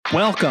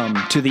Welcome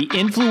to the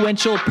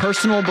Influential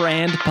Personal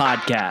Brand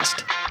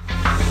Podcast.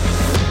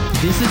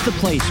 This is the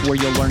place where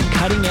you'll learn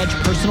cutting-edge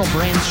personal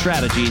brand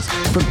strategies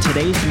from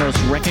today's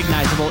most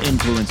recognizable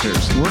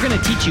influencers. We're going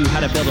to teach you how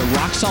to build a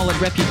rock-solid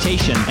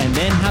reputation and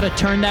then how to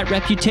turn that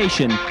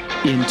reputation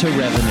into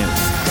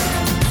revenue.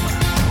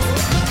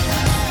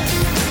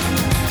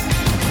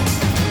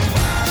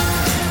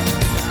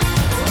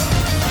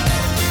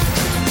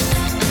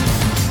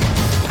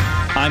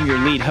 I'm your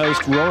lead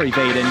host, Rory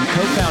Vaden,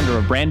 co-founder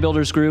of Brand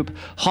Builders Group,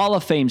 Hall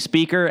of Fame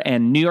speaker,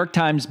 and New York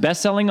Times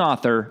bestselling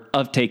author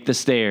of Take the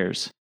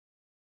Stairs.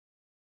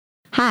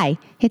 Hi,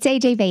 it's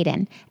AJ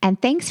Vaden,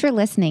 and thanks for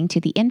listening to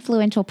the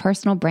Influential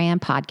Personal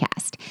Brand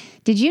Podcast.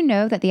 Did you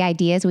know that the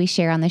ideas we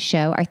share on the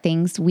show are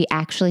things we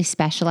actually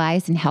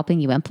specialize in helping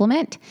you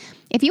implement?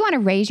 If you want to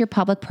raise your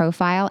public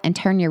profile and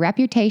turn your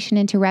reputation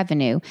into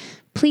revenue,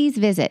 please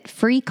visit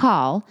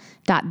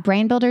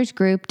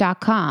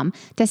freecall.brandbuildersgroup.com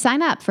to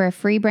sign up for a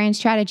free brand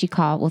strategy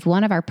call with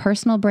one of our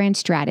personal brand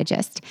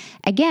strategists.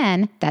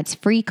 Again, that's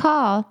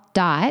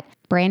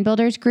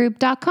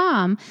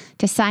freecall.brandbuildersgroup.com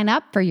to sign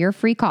up for your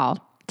free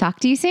call. Talk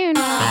to you soon.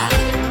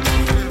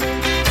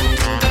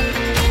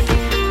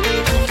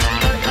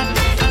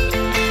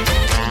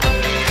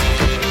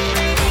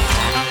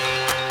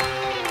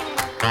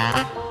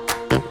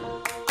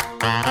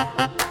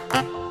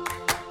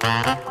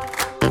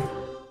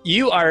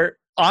 You are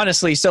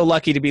honestly so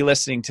lucky to be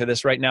listening to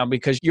this right now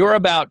because you're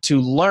about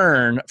to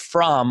learn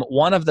from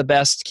one of the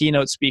best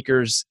keynote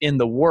speakers in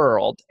the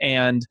world.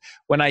 And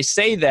when I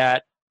say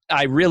that,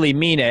 I really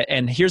mean it.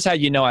 And here's how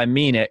you know I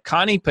mean it.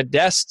 Connie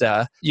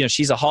Podesta,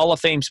 she's a Hall of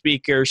Fame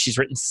speaker. She's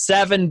written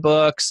 7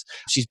 books.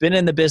 She's been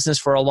in the business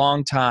for a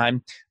long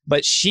time.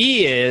 But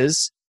she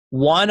is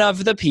one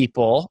of the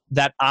people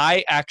that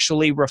I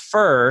actually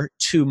refer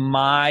to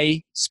my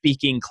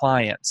speaking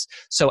clients.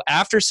 So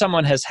after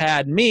someone has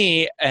had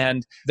me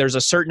and there's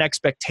a certain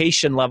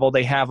expectation level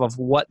they have of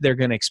what they're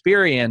going to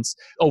experience,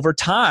 over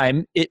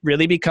time, it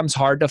really becomes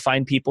hard to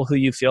find people who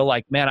you feel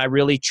like, man, I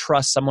really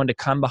trust someone to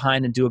come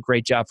behind and do a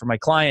great job for my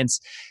clients.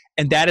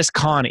 And that is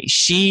Connie.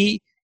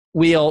 She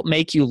will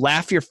make you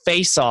laugh your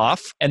face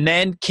off and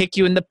then kick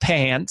you in the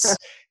pants.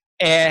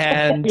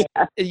 And,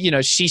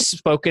 she's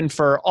spoken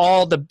for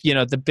all the,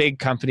 the big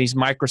companies,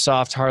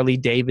 Microsoft, Harley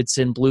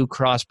Davidson, Blue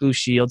Cross, Blue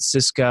Shield,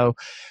 Cisco.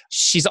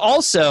 She's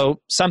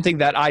also something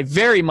that I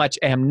very much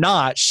am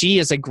not. She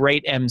is a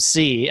great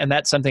MC, and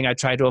that's something I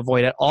try to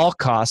avoid at all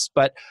costs,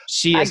 but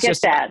she is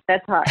that.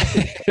 That's hard.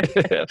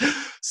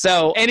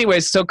 So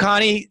anyways,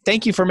 Connie,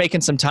 thank you for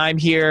making some time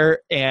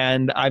here.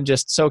 And I'm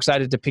just so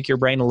excited to pick your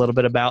brain a little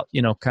bit about,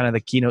 kind of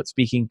the keynote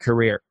speaking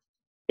career.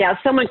 Yeah,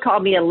 someone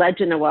called me a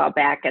legend a while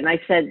back, and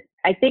I said,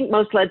 I think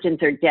most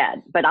legends are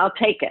dead, but I'll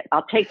take it.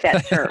 I'll take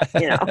that term,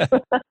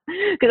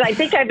 because I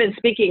think I've been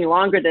speaking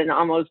longer than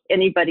almost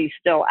anybody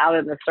still out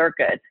in the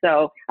circuit.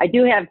 So I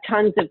do have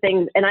tons of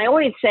things. And I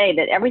always say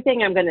that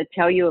everything I'm going to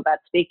tell you about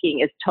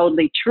speaking is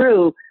totally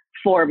true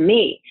for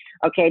me.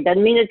 Okay,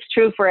 doesn't mean it's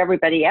true for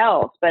everybody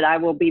else, but I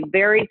will be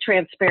very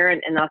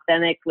transparent and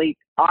authentically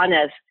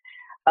honest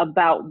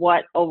about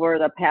what over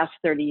the past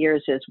 30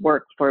 years has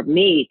worked for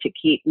me to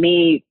keep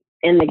me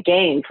in the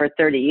game for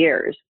 30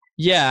 years.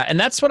 Yeah, and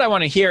that's what I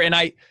want to hear. And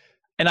I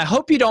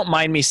hope you don't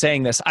mind me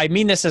saying this. I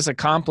mean this as a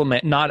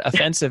compliment, not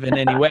offensive in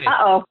any way.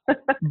 Uh-oh.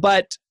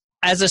 But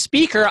as a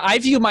speaker, I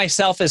view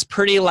myself as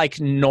pretty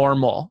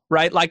normal,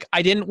 right? Like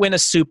I didn't win a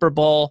Super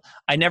Bowl.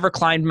 I never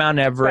climbed Mount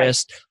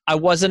Everest. Right. I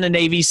wasn't a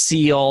Navy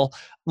SEAL.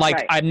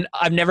 Right.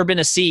 I've never been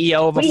a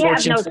CEO of a Fortune. We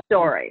have no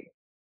story.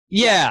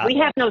 Yeah. We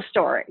have no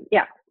story.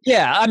 Yeah.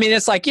 Yeah. I mean,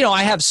 it's I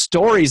have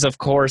stories, of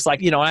course. I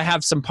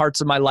have some parts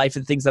of my life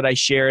and things that I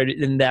shared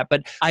in that,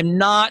 but I'm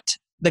not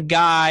the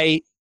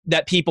guy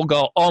that people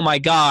go, oh my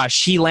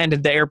gosh, he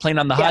landed the airplane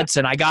on the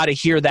Hudson. I got to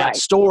hear that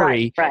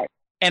story. Right.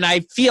 And I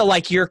feel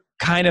like you're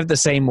kind of the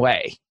same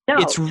way. No,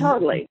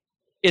 totally.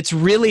 It's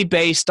really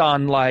based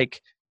on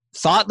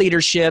thought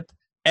leadership,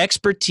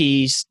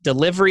 expertise,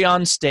 delivery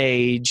on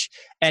stage,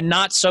 and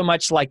not so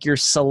much like your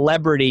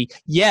celebrity.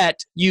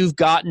 Yet you've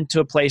gotten to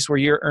a place where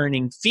you're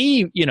earning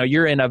fee,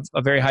 you're in a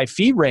very high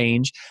fee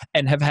range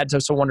and have had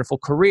such a wonderful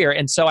career.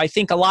 And so I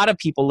think a lot of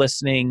people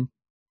listening,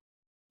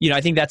 I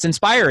think that's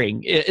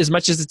inspiring. As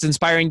much as it's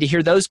inspiring to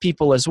hear those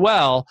people as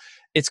well,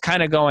 it's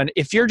kind of going,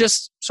 if you're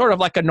just sort of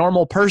like a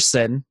normal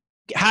person,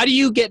 how do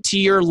you get to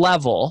your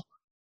level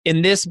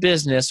in this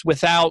business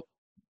without,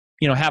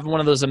 having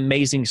one of those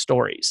amazing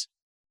stories?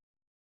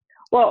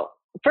 Well,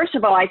 first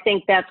of all, I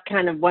think that's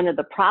kind of one of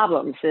the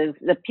problems is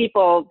the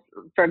people,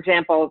 for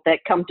example, that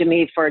come to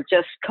me for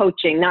just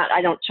coaching,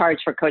 I don't charge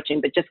for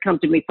coaching, but just come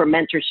to me for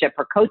mentorship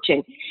or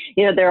coaching.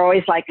 They're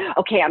always like,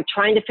 okay, I'm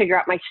trying to figure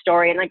out my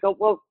story. And I go,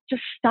 well,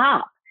 just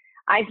stop.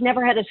 I've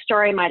never had a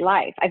story in my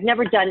life. I've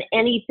never done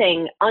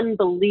anything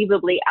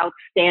unbelievably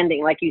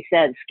outstanding. Like you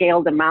said,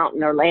 scaled a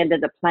mountain or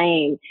landed a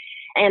plane.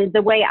 And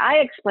the way I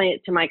explain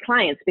it to my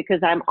clients,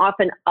 because I'm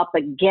often up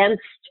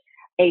against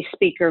a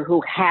speaker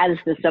who has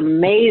this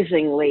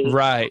amazingly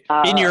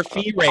in your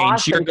fee range,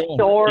 awesome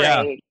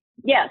story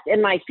Yes,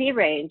 in my fee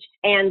range,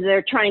 and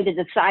they're trying to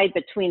decide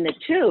between the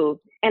two.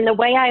 And the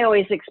way I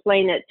always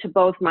explain it to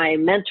both my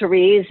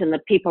mentorees and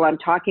the people I'm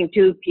talking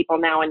to, people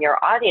now in your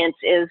audience,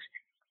 is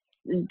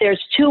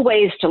there's two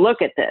ways to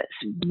look at this.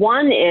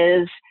 One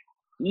is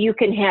you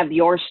can have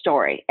your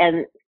story,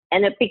 and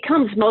it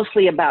becomes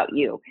mostly about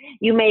you.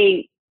 You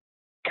may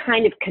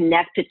kind of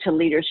connect it to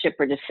leadership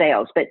or to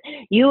sales, but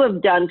you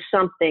have done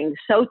something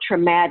so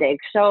traumatic,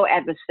 so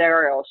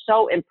adversarial,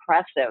 so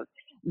impressive,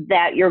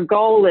 that your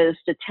goal is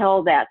to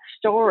tell that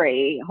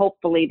story,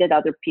 hopefully that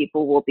other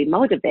people will be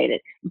motivated.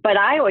 But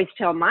I always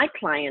tell my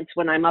clients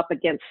when I'm up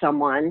against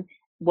someone,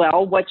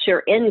 well, what's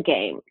your end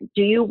game?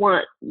 Do you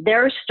want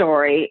their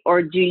story,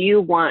 or do you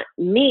want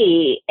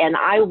me and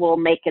I will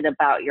make it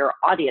about your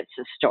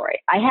audience's story?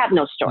 I have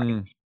no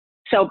story.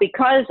 So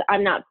because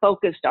I'm not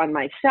focused on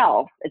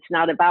myself, it's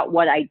not about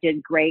what I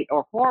did great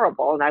or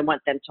horrible, and I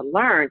want them to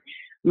learn.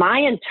 My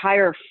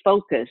entire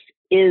focus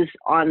is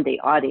on the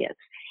audience.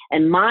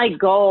 And my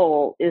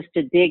goal is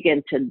to dig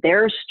into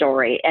their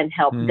story and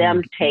help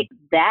them take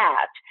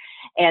that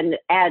and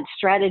add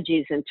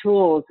strategies and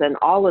tools and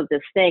all of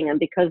this thing.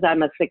 And because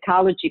I'm a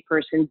psychology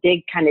person,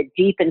 dig kind of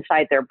deep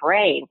inside their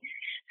brain.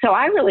 So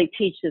I really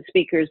teach the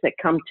speakers that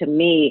come to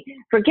me,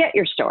 forget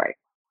your story.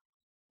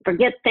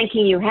 Forget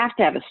thinking you have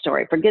to have a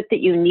story. Forget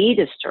that you need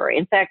a story.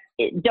 In fact,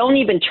 don't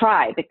even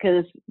try,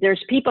 because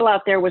there's people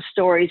out there with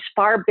stories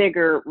far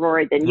bigger,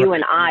 Rory, than you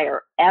and I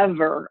are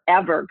ever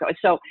going.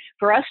 So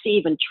for us to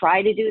even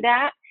try to do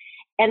that,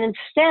 and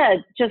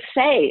instead just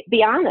say,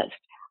 be honest,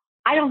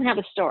 I don't have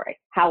a story.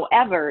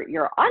 However,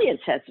 your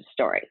audience has a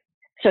story.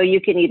 So you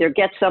can either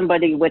get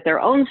somebody with their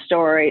own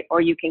story,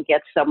 or you can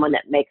get someone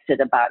that makes it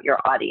about your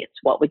audience.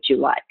 What would you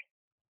like?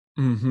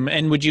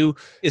 And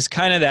is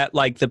kind of that,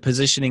 like the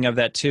positioning of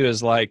that too,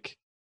 is like,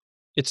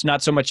 it's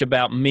not so much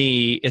about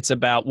me, it's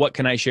about what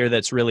can I share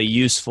that's really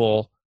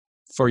useful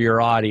for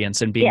your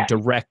audience, and being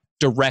direct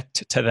to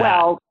that.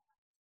 Well,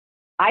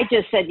 I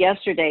just said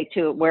yesterday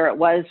too, where it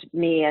was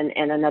me and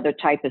another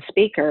type of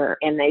speaker,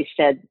 and they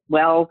said,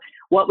 well,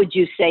 what would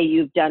you say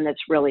you've done that's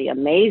really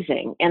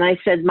amazing? And I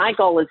said, my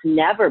goal has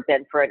never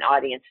been for an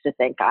audience to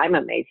think I'm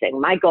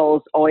amazing. My goal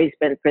has always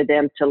been for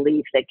them to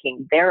leave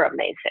thinking they're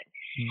amazing.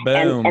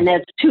 And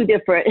that's two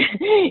different,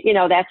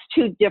 that's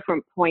two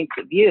different points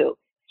of view.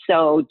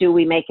 So do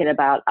we make it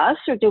about us,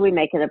 or do we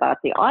make it about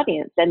the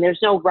audience? And there's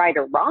no right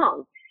or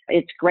wrong.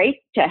 It's great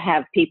to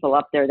have people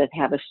up there that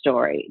have a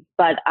story,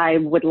 but I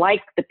would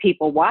like the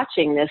people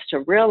watching this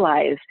to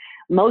realize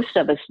most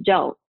of us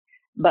don't,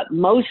 but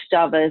most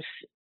of us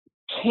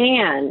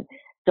can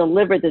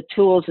deliver the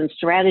tools and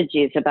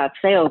strategies about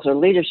sales or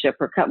leadership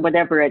or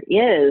whatever it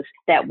is,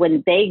 that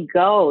when they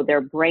go,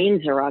 their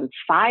brains are on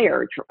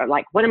fire.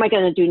 Like, what am I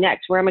going to do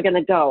next? Where am I going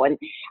to go? And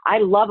I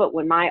love it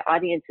when my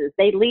audiences,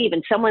 they leave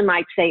and someone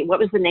might say, what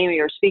was the name of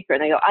your speaker?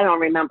 And they go, I don't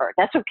remember.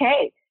 That's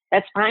okay.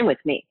 That's fine with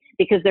me,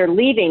 because they're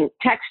leaving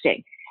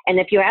texting. And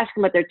if you ask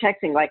them what they're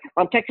texting, like,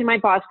 well, I'm texting my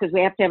boss because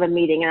we have to have a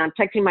meeting, and I'm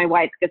texting my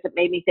wife because it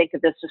made me think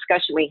of this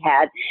discussion we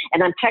had,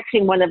 and I'm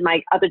texting one of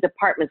my other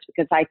departments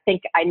because I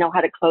think I know how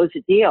to close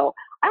a deal.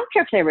 I don't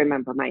care if they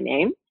remember my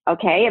name,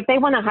 okay? If they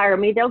want to hire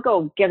me, they'll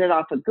go get it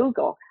off of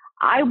Google.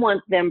 I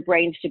want them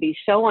brains to be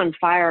so on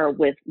fire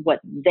with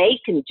what they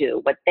can do,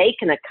 what they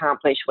can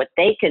accomplish, what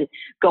they can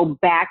go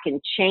back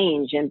and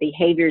change in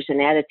behaviors and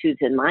attitudes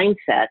and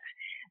mindsets,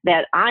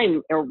 that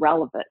I'm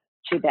irrelevant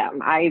to them.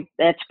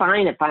 That's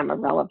fine if I'm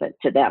irrelevant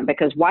to them,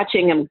 because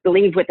watching them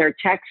leave with their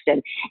text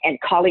and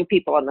calling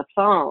people on the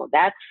phone,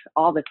 that's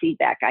all the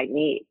feedback I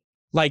need.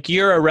 Like,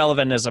 you're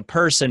irrelevant as a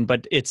person,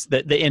 but it's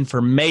the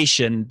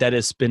information that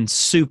has been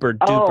super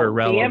duper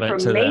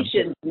relevant to them. The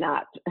information's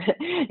not.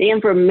 The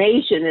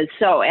information is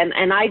so,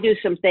 and I do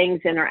some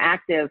things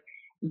interactive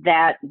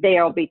that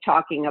they'll be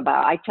talking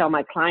about. I tell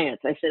my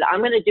clients, I said, I'm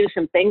going to do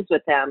some things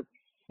with them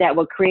that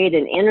will create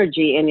an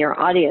energy in your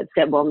audience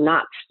that will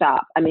not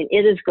stop. I mean,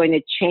 it is going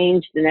to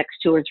change the next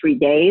 2 or 3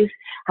 days,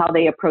 how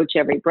they approach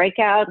every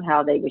breakout,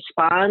 how they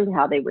respond,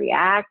 how they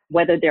react,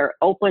 whether they're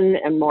open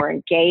and more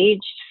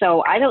engaged.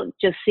 So I don't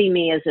just see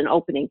me as an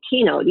opening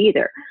keynote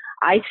either.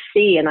 I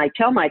see, and I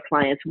tell my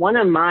clients, one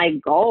of my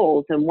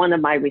goals and one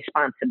of my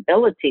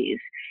responsibilities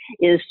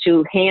is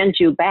to hand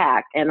you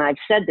back. And I've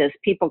said this,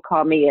 people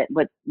call me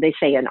what they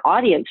say an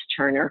audience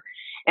turner.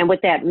 And what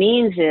that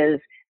means is,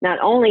 not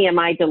only am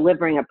I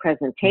delivering a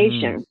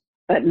presentation,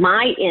 but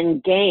my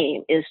end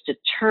game is to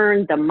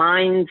turn the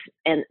minds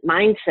and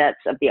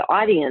mindsets of the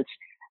audience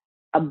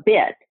a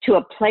bit to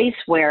a place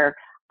where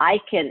I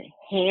can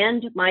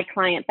hand my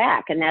client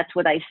back. And that's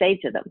what I say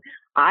to them.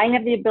 I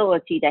have the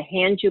ability to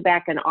hand you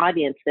back an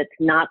audience that's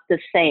not the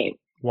same.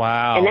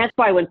 Wow. And that's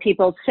why when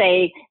people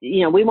say,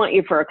 we want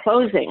you for a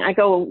closing, I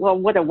go, well,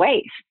 what a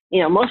waste.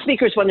 Most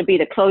speakers want to be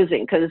the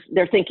closing because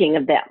they're thinking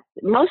of them.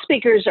 Most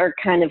speakers are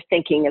kind of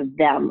thinking of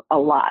them a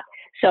lot.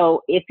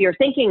 So if you're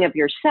thinking of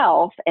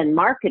yourself and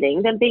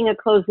marketing, then being a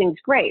closing is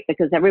great,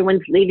 because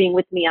everyone's leaving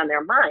with me on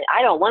their mind.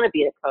 I don't want to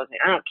be the closing.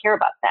 I don't care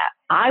about that.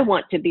 I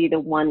want to be the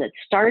one that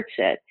starts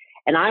it.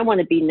 And I want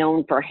to be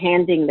known for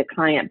handing the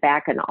client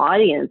back an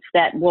audience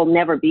that will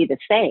never be the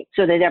same.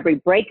 So that every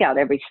breakout,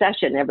 every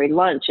session, every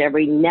lunch,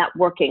 every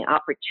networking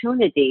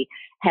opportunity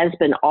has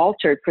been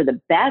altered for the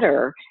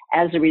better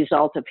as a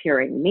result of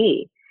hearing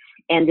me.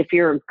 And if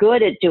you're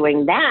good at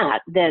doing that,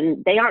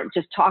 then they aren't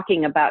just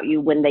talking about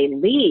you when they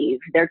leave.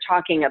 They're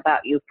talking about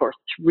you for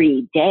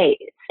 3 days,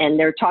 and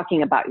they're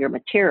talking about your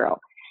material,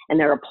 and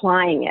they're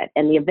applying it.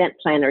 And the event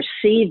planners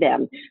see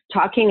them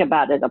talking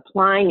about it,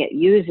 applying it,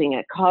 using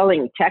it,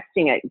 calling,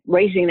 texting it,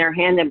 raising their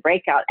hand in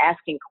breakout,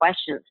 asking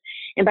questions.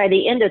 And by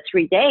the end of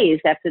 3 days,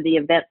 after the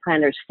event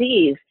planner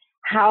sees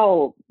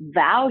how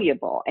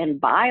valuable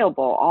and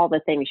viable all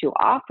the things you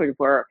offered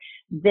were,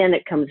 then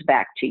it comes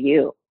back to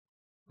you.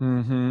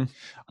 Mm-hmm.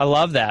 I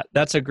love that.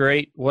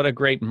 What a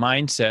great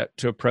mindset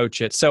to approach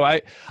it. So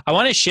I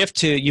want to shift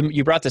to,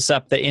 you brought this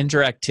up, the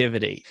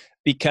interactivity,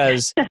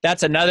 because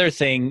that's another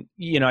thing,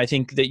 I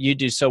think that you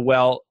do so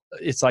well.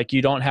 It's like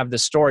you don't have the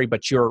story,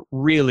 but you're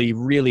really,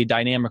 really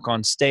dynamic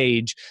on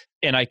stage.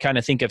 And I kind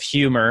of think of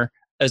humor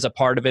as a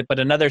part of it. But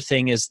another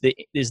thing is the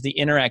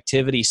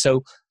interactivity.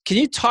 So can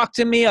you talk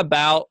to me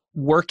about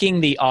working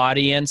the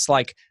audience?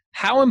 Like,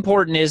 how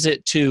important is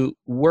it to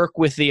work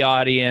with the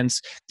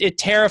audience? It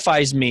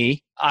terrifies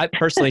me. I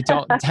personally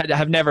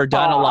have never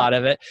done a lot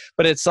of it,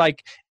 but it's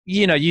like,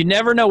 you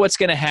never know what's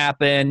going to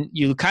happen.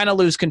 You kind of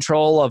lose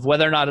control of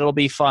whether or not it'll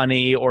be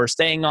funny or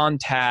staying on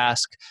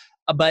task.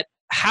 But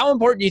how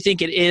important do you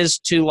think it is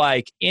to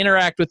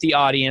interact with the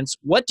audience?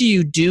 What do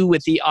you do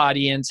with the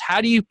audience?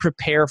 How do you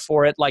prepare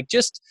for it?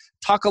 Just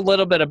talk a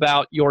little bit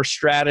about your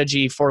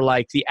strategy for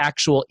the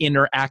actual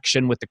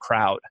interaction with the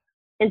crowd.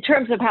 In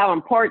terms of how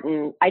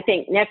important, I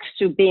think next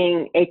to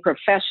being a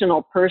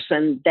professional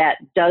person that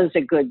does a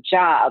good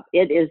job,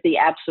 it is the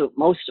absolute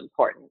most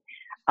important.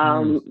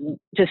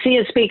 To see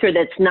a speaker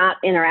that's not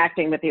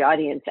interacting with the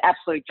audience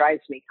absolutely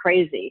drives me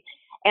crazy.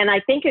 And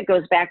I think it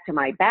goes back to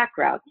my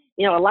background.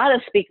 A lot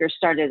of speakers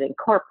started in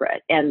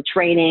corporate and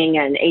training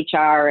and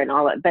HR and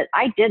all that, but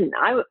I didn't.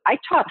 I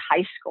taught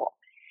high school.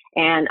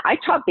 And I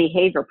taught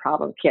behavior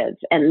problem kids.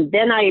 And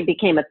then I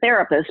became a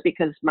therapist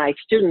because my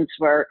students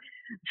were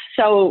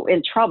so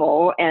in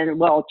trouble. And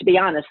well, to be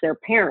honest, their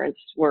parents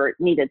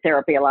needed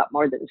therapy a lot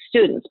more than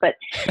students. But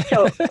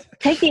so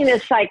taking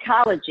this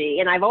psychology,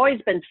 and I've always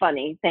been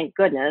funny, thank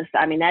goodness.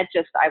 I mean, I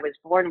was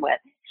born with.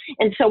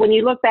 And so when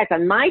you look back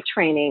on my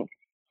training,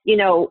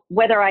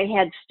 whether I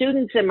had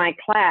students in my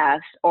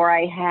class or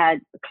I had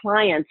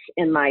clients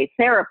in my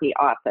therapy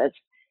office,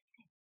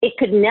 it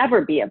could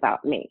never be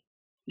about me.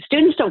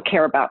 Students don't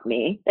care about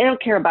me. They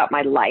don't care about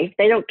my life.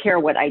 They don't care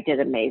what I did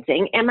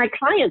amazing. And my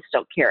clients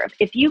don't care.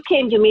 If you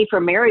came to me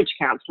for marriage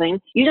counseling,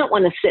 you don't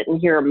want to sit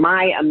and hear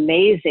my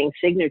amazing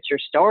signature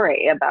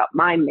story about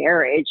my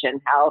marriage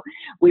and how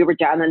we were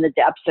down in the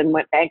depths and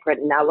went bankrupt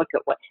and now look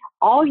at what.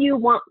 All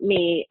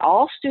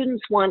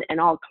students want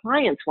and all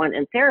clients want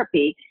in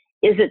therapy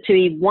is it to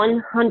be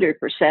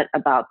 100%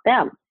 about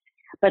them.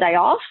 But I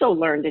also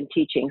learned in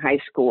teaching high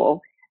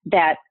school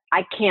that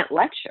I can't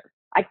lecture.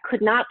 I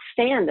could not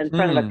stand in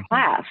front of a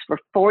class for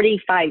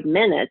 45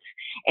 minutes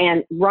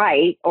and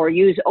write or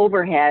use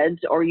overheads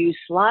or use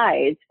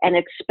slides and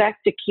expect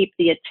to keep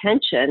the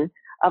attention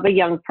of a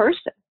young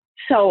person.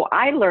 So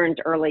I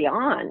learned early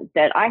on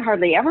that I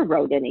hardly ever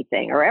wrote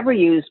anything or ever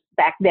used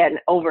back then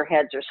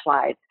overheads or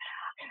slides.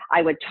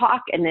 I would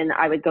talk and then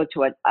I would go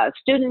to a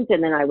student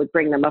and then I would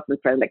bring them up in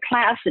front of the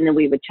class and then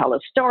we would tell a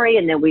story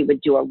and then we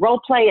would do a role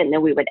play and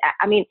then we would,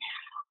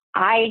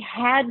 I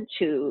had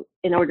to,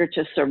 in order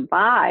to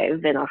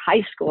survive in a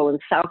high school in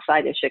South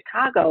Side of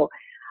Chicago,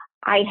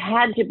 I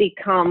had to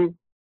become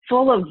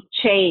full of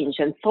change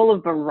and full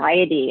of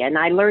variety. And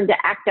I learned to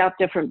act out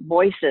different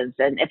voices.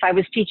 And if I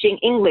was teaching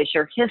English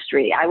or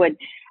history,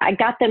 I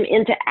got them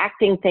into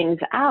acting things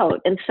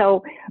out. And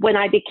so when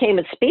I became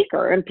a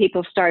speaker and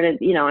people started,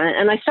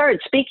 and I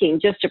started speaking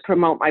just to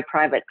promote my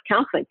private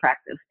counseling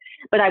practice.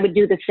 But I would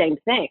do the same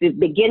thing. The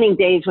beginning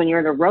days when you're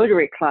in a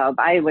Rotary Club,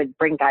 I would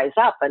bring guys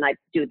up and I'd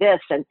do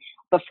this. And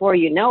before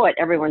you know it,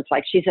 everyone's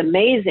like, she's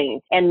amazing.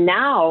 And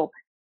now,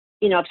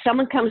 if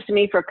someone comes to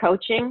me for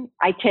coaching,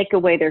 I take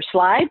away their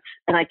slides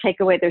and I take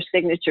away their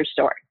signature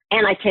story.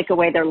 And I take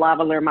away their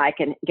lavalier mic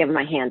and give them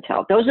a hand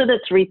held. Those are the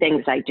 3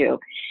 things I do.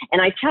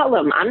 And I tell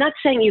them, I'm not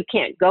saying you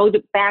can't go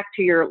back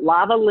to your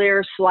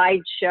lavalier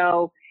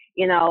slideshow,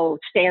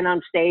 stand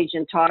on stage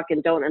and talk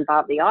and don't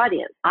involve the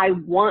audience. I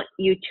want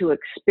you to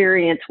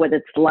experience what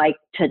it's like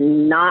to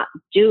not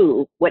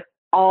do what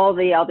all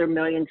the other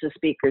millions of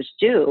speakers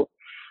do.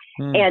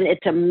 And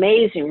it's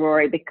amazing,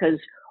 Rory, because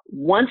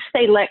once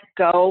they let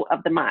go of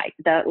the mic,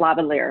 the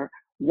lavalier,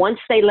 once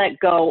they let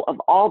go of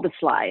all the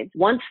slides,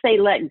 once they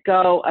let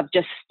go of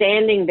just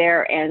standing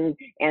there and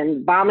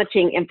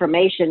vomiting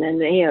information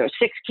and,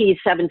 6 keys,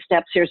 7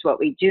 steps, here's what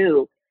we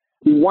do.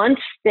 Once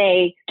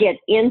they get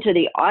into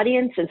the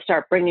audience and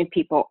start bringing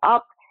people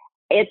up,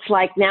 it's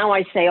like now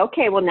I say,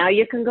 okay, well, now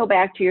you can go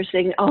back to your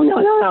singing. Oh,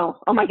 no.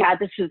 Oh, my God,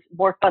 this is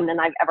more fun than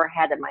I've ever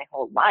had in my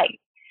whole life.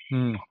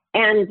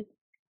 And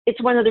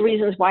it's one of the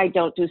reasons why I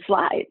don't do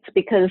slides,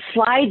 because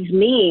slides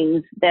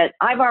means that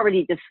I've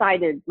already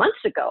decided months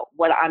ago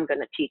what I'm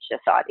going to teach this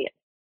audience.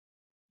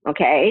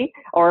 Okay.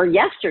 Or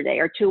yesterday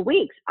or 2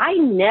 weeks. I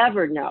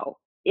never know.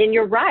 And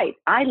you're right.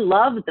 I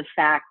love the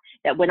fact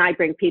that when I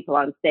bring people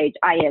on stage,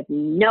 I have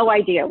no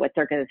idea what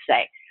they're going to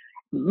say.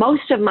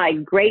 Most of my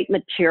great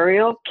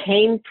material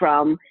came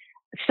from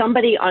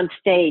somebody on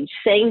stage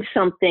saying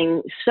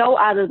something so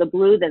out of the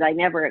blue that I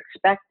never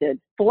expected,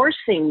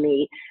 forcing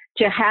me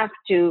to have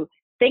to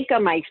think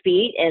on my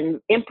feet and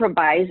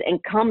improvise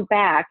and come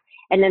back.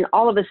 And then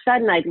all of a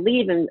sudden I'd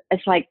leave and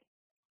it's like,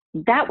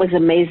 that was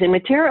amazing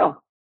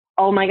material.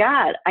 Oh my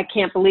God, I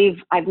can't believe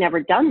I've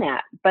never done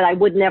that. But I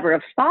would never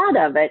have thought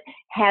of it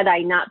had I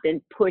not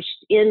been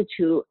pushed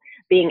into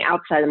being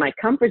outside of my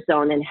comfort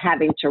zone and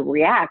having to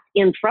react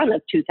in front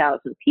of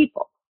 2,000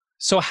 people.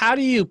 So how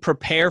do you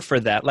prepare for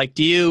that? Like,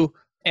 do you,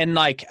 and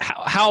like,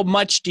 how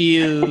much do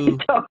you,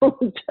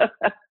 Don't.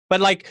 but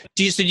like,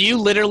 do you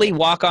literally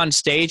walk on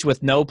stage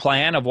with no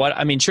plan of what,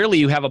 I mean, surely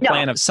you have a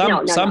plan of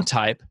some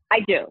type.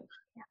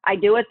 I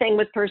do a thing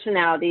with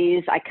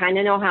personalities. I kind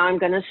of know how I'm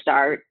going to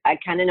start. I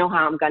kind of know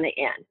how I'm going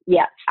to end.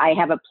 Yes, I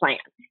have a plan,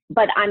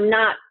 but I'm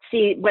not,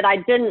 see, what I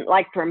didn't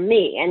like for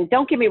me, and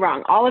don't get me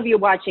wrong, all of you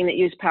watching that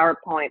use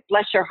PowerPoint,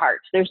 bless your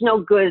hearts. There's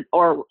no good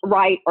or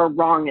right or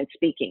wrong in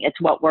speaking. It's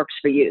what works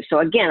for you. So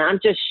again, I'm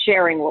just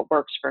sharing what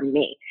works for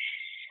me.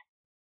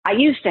 I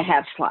used to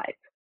have slides.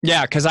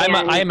 Yeah, because I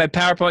am a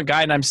PowerPoint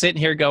guy, and I'm sitting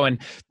here going,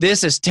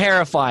 this is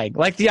terrifying.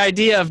 Like the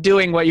idea of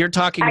doing what you're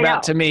talking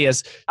about to me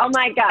is oh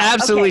my God,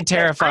 absolutely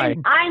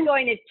terrifying. I'm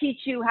going to teach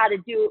you how to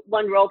do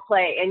one role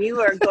play, and you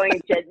are going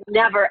to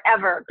never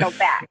ever go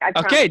back. I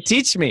promise. Okay,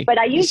 teach me. But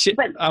I used to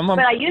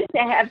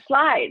have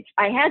slides.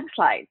 I had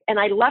slides,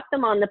 and I left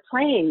them on the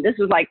plane. This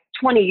was like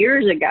 20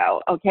 years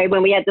ago. Okay,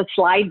 when we had the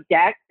slide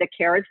deck, the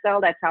carousel.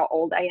 That's how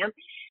old I am.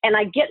 And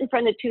I get in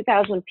front of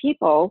 2,000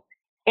 people.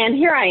 And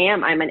here I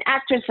am. I'm an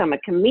actress. I'm a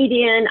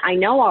comedian. I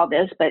know all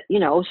this, but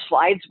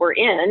slides were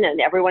in and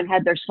everyone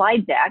had their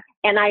slide deck.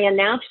 And I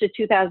announced to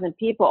 2,000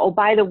 people, oh,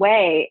 by the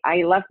way,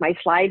 I left my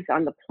slides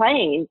on the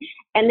plane.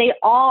 And they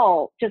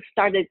all just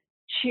started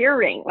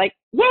cheering, like,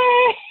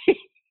 yay,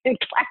 and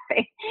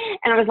clapping.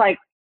 And I was like,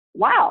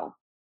 wow,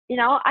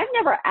 I've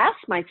never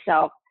asked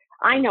myself.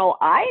 I know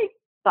I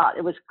thought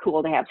it was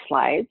cool to have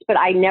slides, but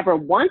I never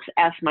once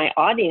asked my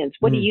audience,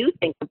 what do you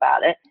think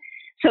about it?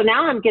 So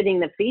now I'm getting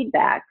the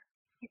feedback.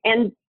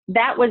 And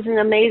that was an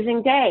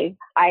amazing day.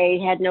 I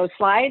had no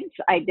slides.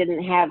 I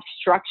didn't have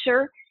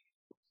structure.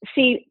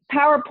 See,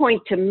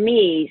 PowerPoint to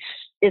me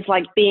is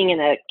like being in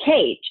a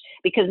cage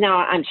because now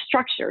I'm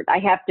structured. I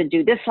have to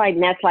do this slide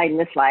and that slide and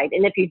this slide.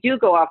 And if you do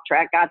go off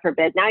track, God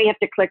forbid, now you have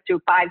to click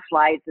through 5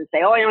 slides and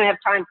say, oh, I don't have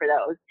time for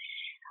those.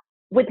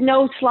 With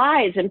no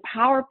slides in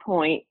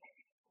PowerPoint,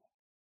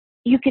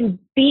 you can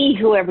be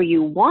whoever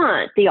you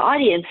want. The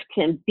audience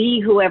can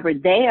be whoever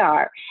they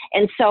are.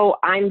 And so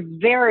I'm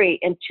very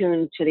in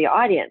tune to the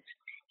audience.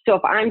 So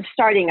if I'm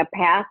starting a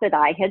path that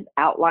I had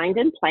outlined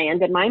and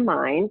planned in my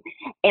mind,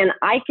 and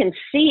I can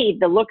see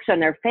the looks on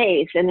their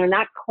face and they're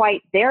not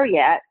quite there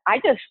yet, I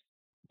just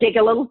dig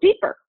a little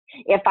deeper.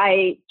 If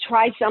I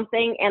try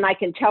something and I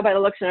can tell by the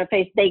looks on their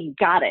face, they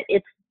got it.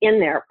 It's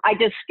in there. I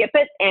just skip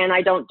it and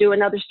I don't do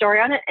another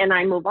story on it and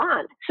I move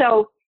on.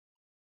 So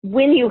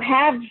when you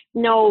have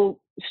no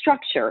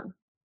structure,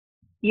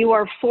 you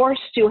are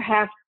forced to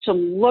have to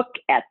look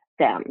at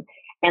them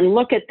and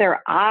look at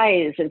their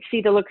eyes and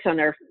see the looks on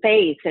their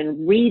face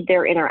and read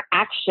their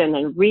interaction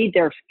and read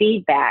their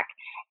feedback.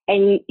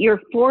 And you're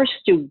forced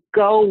to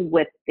go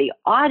with the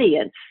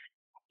audience,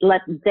 let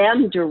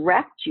them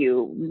direct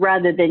you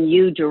rather than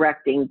you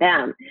directing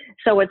them.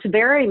 So it's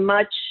very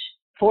much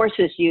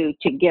forces you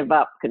to give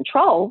up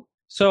control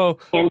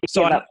and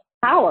give up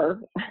power.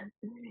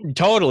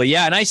 Totally.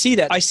 Yeah. And I see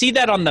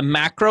that on the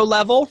macro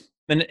level,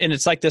 and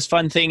it's like this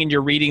fun thing and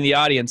you're reading the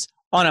audience.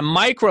 On a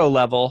micro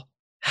level,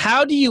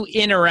 how do you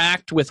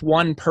interact with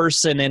one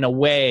person in a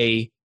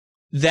way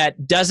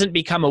that doesn't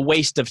become a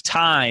waste of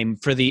time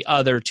for the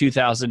other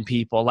 2,000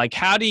 people? Like,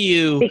 how do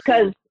you...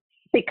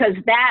 Because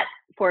that,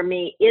 for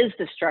me, is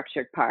the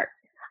structured part.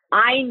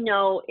 I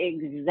know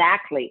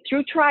exactly,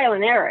 through trial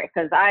and error,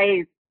 because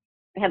I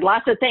had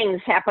lots of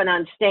things happen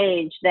on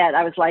stage that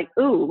I was like,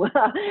 ooh,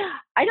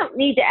 I don't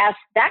need to ask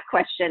that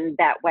question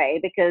that way,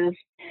 because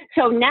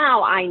so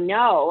now I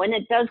know, and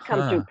it does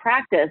come through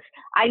practice,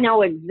 I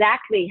know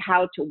exactly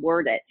how to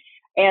word it.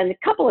 And a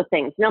couple of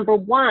things. Number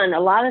one, a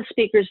lot of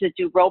speakers that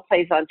do role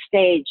plays on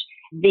stage,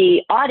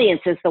 the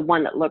audience is the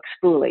one that looks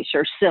foolish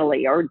or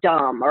silly or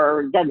dumb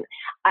or doesn't.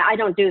 I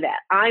don't do that.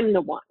 I'm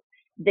the one.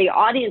 The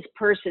audience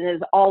person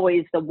is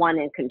always the one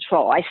in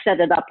control. I set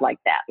it up like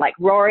that. Like,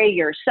 Rory,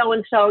 you're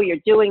so-and-so, you're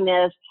doing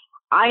this.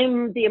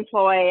 I'm the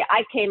employee.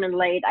 I came in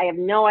late. I have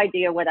no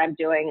idea what I'm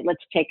doing.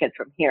 Let's take it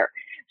from here.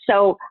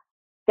 So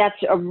that's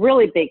a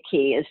really big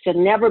key, is to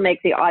never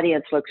make the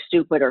audience look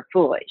stupid or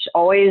foolish.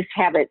 Always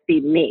have it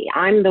be me.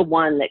 I'm the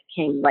one that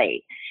came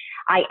late.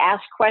 I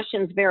ask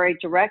questions very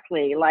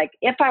directly. Like,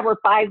 if I were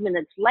 5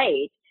 minutes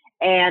late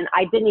and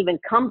I didn't even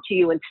come to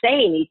you and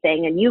say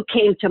anything, and you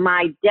came to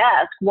my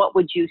desk, what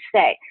would you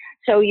say?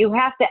 So you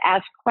have to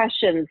ask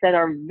questions that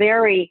are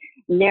very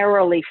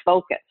narrowly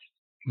focused.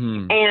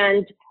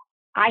 And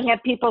I have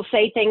people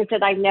say things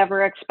that I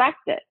never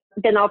expected.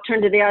 Then I'll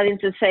turn to the audience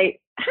and say,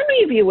 how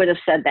many of you would have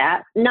said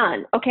that?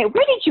 None. Okay,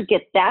 where did you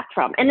get that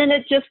from? And then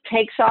it just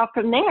takes off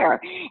from there.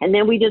 And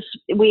then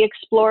we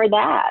explore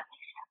that.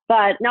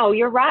 But no,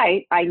 you're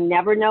right. I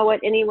never know what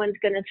anyone's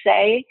going to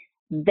say.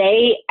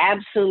 They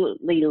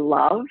absolutely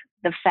love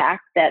the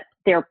fact that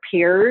their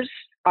peers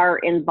are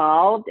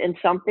involved in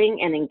something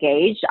and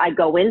engaged. I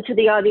go into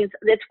the audience.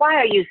 That's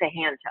why I use a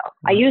handheld.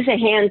 I use a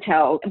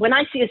handheld. When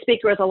I see a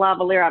speaker with a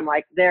lavalier, I'm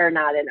like, they're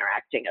not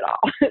interacting at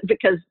all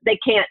because they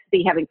can't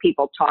be having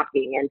people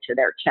talking into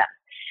their chest.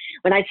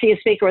 When I see a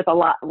speaker with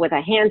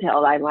a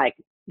handheld, I'm like,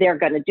 they're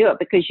going to do it,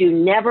 because you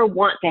never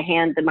want to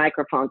hand the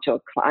microphone to a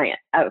client.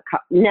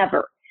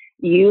 Never.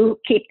 You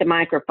keep the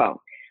microphone.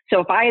 So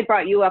if I had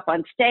brought you up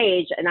on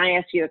stage and I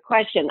asked you a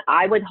question,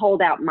 I would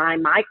hold out my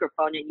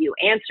microphone and you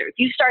answer. If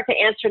you start to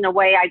answer in a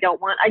way I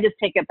don't want, I just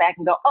take it back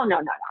and go, oh, no,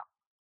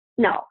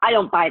 I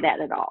don't buy that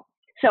at all.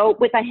 So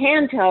with a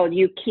handheld,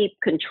 you keep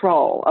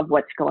control of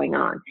what's going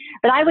on.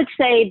 But I would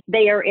say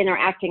they are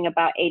interacting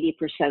about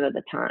 80% of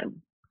the time.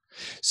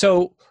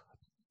 So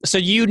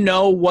you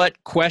know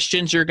what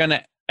questions you're going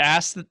to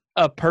ask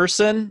a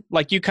person?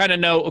 Like, you kind of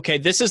know, okay,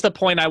 this is the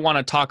point I want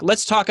to talk.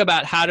 Let's talk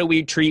about how do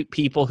we treat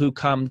people who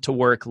come to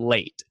work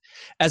late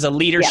as a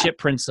leadership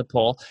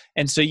principle.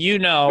 And so,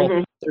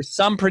 there's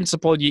some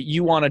principle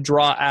you want to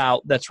draw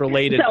out that's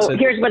related to. So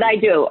here's what I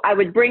do. I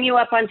would bring you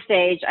up on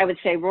stage. I would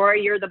say,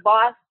 Rory, you're the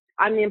boss.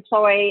 I'm the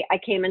employee. I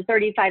came in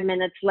 35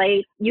 minutes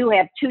late. You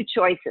have two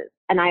choices.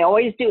 And I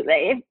always do.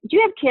 Do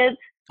you have kids?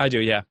 I do,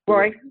 yeah.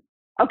 Rory?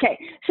 Okay,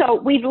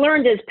 so we've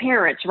learned as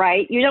parents,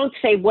 right? You don't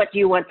say, what do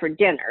you want for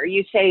dinner?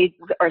 You say,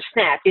 or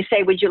snack. You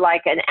say, would you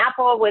like an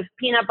apple with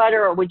peanut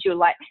butter, or would you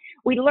like,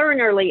 we learn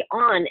early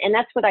on, and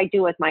that's what I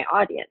do with my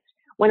audience.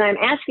 When I'm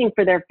asking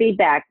for their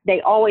feedback,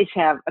 they always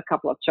have a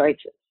couple of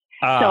choices.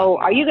 So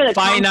are you going to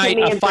come to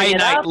me and bring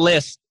it up?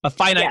 A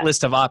finite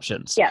list of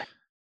options. Yes.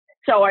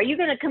 So are you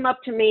going to come up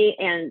to me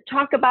and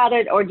talk about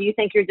it, or do you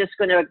think you're just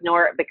going to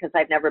ignore it because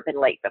I've never been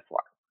late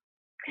before?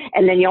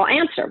 And then you'll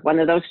answer one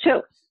of those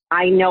two.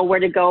 I know where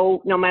to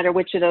go no matter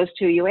which of those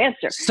two you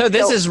answer. So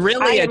this is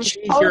really a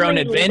choose your own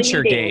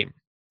adventure game.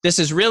 This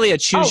is really a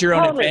choose your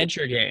own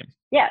adventure game.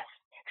 Yes.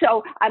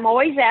 So I'm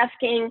always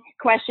asking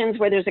questions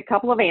where there's a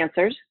couple of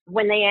answers.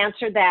 When they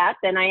answer that,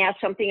 then I ask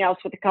something else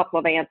with a couple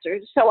of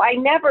answers. So I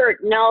never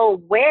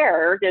know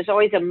where. There's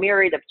always a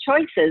myriad of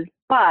choices,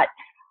 but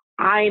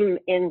I'm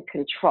in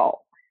control.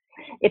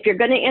 If you're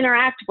going to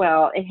interact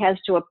well, it has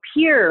to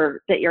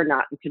appear that you're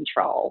not in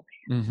control,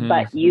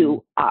 but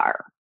you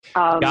are.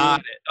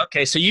 Got it.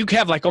 Okay, so you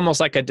have almost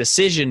like a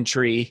decision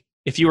tree.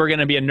 If you were going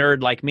to be a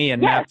nerd like me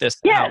and map this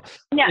out,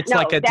 it's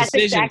like a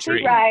decision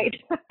tree. Right.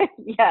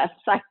 Yes,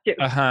 I do.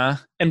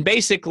 And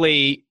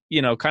basically,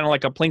 kind of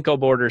like a Plinko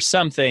board or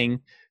something.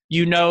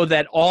 You know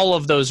that all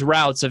of those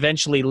routes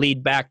eventually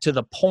lead back to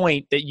the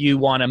point that you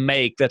want to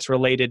make that's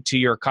related to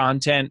your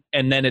content,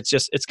 and then it's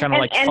kind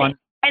of fun.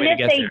 And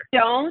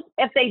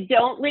if they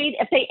don't lead,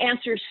 if they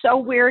answer so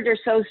weird or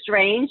so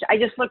strange, I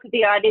just look at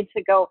the audience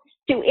and go,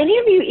 do any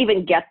of you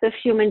even get this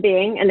human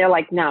being? And they're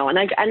like, no. And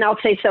I'll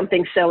say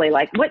something silly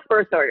like, what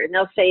birth order? And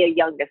they'll say a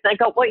youngest. And I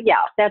go, well,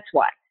 yeah, that's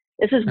why.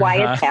 This is why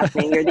it's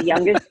happening. You're the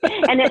youngest.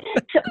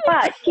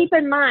 But keep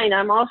in mind,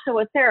 I'm also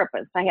a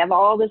therapist. I have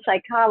all the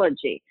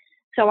psychology.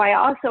 So I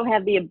also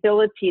have the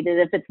ability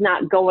that if it's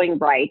not going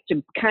right,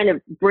 to kind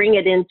of bring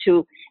it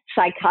into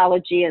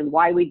psychology and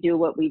why we do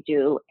what we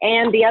do.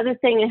 And the other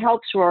thing that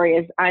helps, Rory,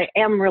 is I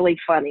am really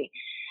funny.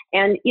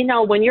 And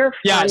when you're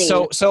funny,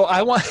 so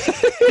I want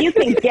you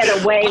can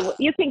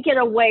get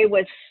away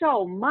with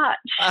so much.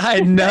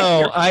 I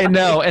know.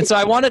 And so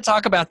I want to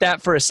talk about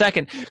that for a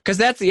second, because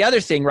that's the other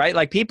thing, right?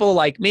 Like, people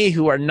like me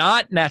who are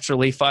not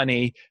naturally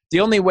funny, the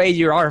only way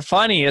you are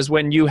funny is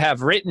when you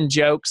have written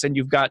jokes and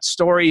you've got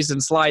stories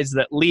and slides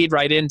that lead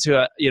right into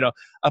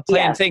a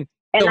planned thing.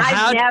 And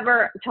I've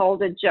never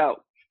told a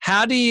joke.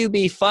 How do you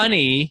be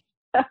funny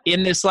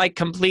in this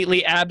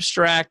completely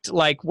abstract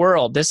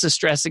world? This is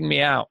stressing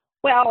me out.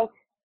 Well,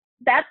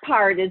 that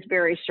part is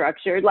very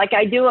structured. Like,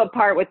 I do a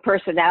part with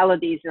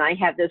personalities, and I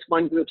have this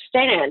one group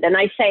stand, and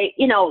I say,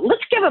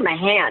 let's give them a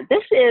hand.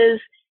 This is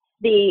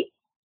the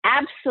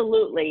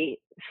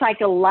absolutely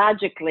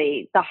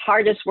psychologically the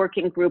hardest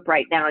working group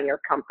right now in your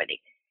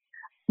company.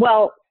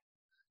 Well,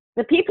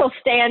 the people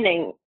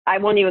standing, I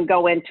won't even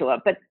go into it,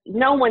 but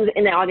no one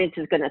in the audience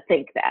is going to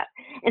think that.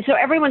 And so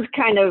everyone's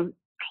kind of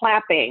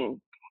clapping,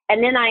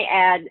 and then I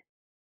add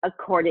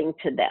according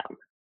to them.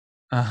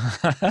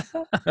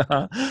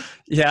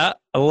 Yeah,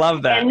 I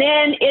love that. And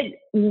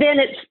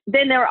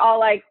then they're all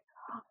like,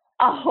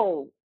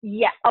 oh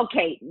yeah,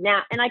 okay,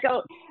 now. And I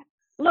go,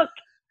 look,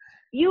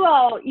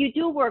 you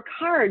do work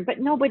hard, but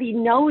nobody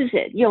knows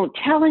it. You don't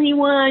tell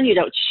anyone, you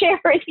don't share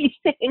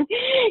anything,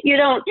 you're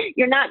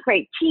not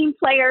great team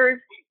players,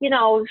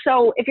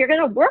 so if you're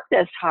going to work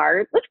this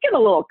hard, let's give a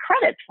little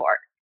credit for it.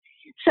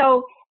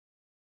 So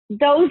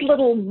those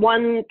little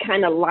one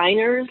kind of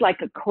liners, like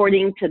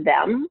according to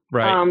them,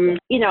 right.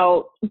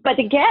 But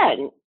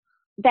again,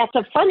 that's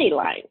a funny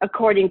line,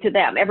 according to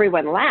them.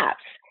 Everyone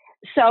laughs.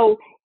 So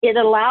it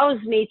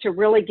allows me to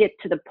really get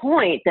to the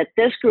point that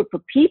this group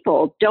of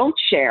people don't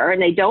share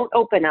and they don't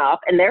open up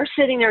and they're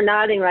sitting there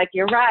nodding like,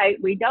 you're right,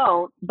 we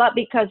don't. But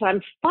because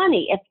I'm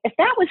funny, if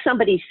that was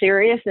somebody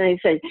serious and they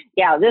said,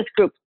 yeah, this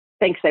group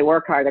thinks they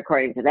work hard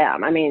according to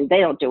them. I mean, they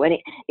don't do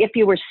any. If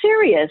you were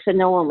serious and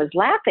no one was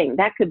laughing,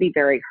 that could be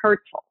very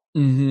hurtful.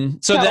 Mm-hmm.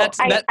 So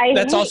that's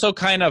also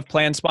kind of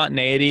planned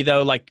spontaneity,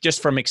 though, like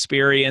just from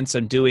experience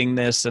and doing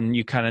this, and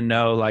you kind of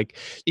know, like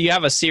you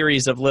have a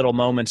series of little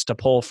moments to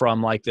pull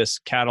from, like this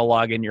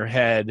catalog in your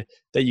head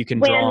that you can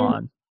draw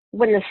on.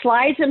 When the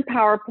slides in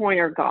PowerPoint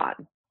are gone,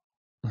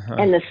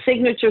 and the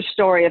signature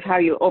story of how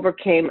you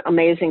overcame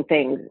amazing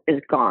things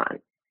is gone,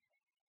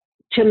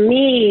 to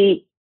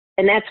me,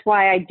 and that's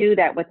why I do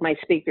that with my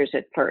speakers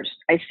at first.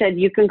 I said,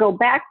 you can go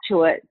back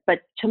to it, but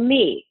to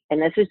me,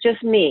 and this is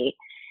just me,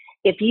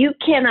 if you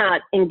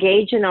cannot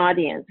engage an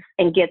audience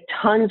and get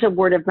tons of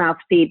word of mouth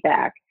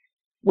feedback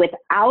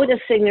without a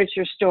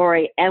signature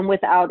story and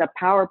without a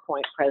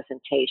PowerPoint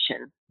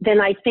presentation,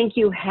 then I think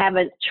you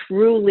haven't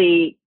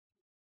truly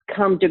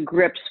come to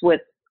grips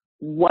with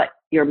what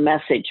your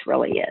message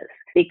really is.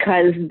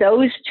 Because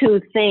those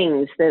two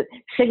things, the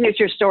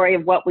signature story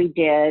of what we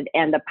did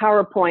and the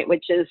PowerPoint,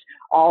 which is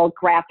all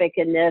graphic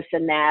and this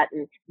and that,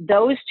 and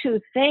those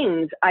two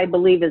things, I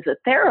believe as a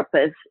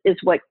therapist, is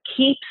what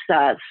keeps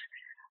us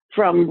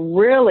from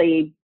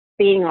really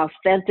being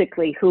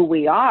authentically who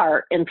we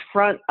are in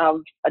front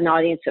of an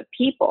audience of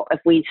people. If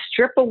we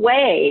strip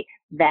away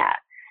that,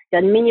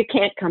 doesn't mean you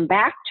can't come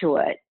back to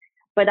it,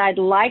 but I'd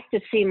like to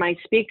see my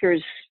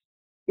speakers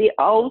the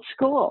old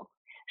school,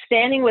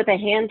 standing with a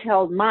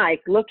handheld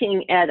mic,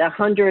 looking at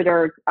 100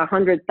 or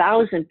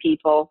 100,000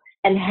 people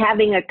and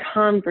having a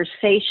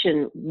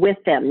conversation with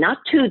them, not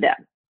to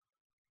them,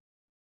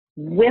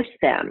 with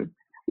them,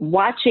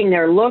 watching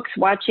their looks,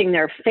 watching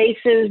their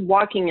faces,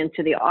 walking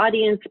into the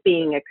audience,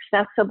 being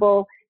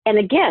accessible. And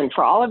again,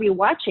 for all of you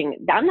watching,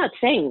 I'm not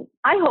saying,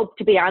 I hope,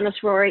 to be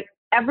honest, Rory,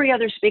 every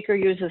other speaker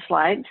uses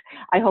slides.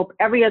 I hope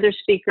every other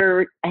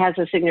speaker has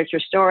a signature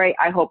story.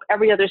 I hope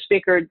every other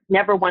speaker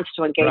never wants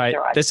to engage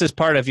their audience. This is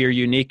part of your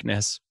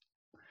uniqueness.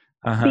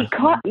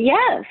 Because,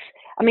 yes.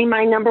 I mean,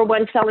 my number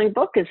one selling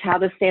book is How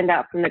to Stand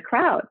Out from the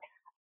Crowd.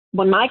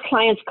 When my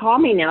clients call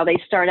me now, they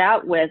start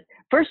out with,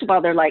 first of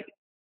all, they're like,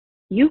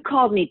 you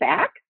called me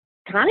back,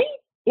 Connie?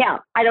 Yeah,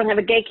 I don't have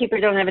a gatekeeper,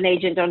 don't have an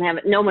agent, don't have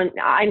no one.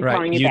 I'm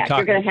calling you back.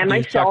 You're going to have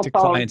my cell phone.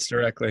 Clients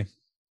directly.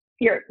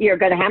 You're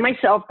going to have my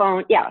cell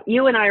phone. Yeah,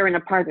 you and I are in a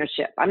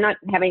partnership. I'm not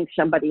having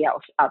somebody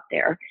else out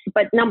there.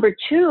 But number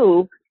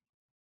two,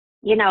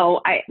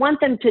 I want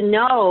them to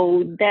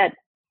know that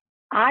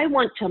I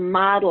want to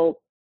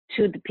model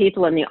to the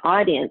people in the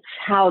audience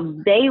how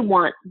they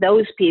want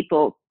those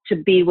people to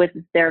be with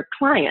their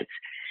clients,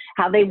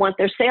 how they want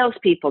their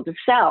salespeople to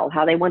sell,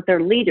 how they want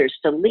their leaders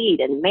to lead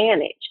and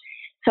manage.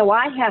 So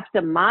I have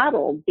to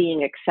model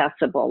being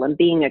accessible and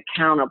being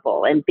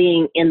accountable and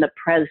being in the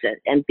present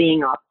and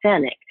being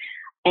authentic.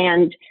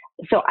 And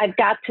so I've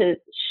got to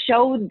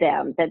show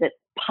them that it's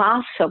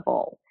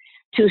possible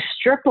to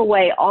strip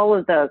away all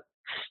of the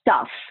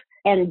stuff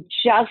and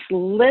just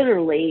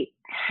literally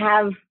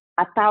have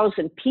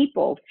 1,000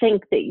 people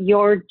think that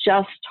you're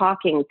just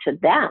talking to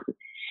them.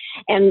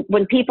 And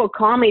when people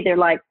call me, they're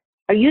like,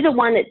 are you the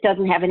one that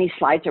doesn't have any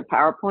slides or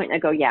PowerPoint? And I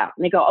go, yeah.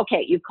 And they go,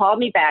 okay, you called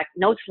me back,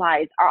 no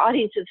slides. Our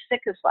audience is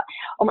sick of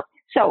slides.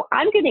 So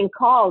I'm getting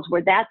calls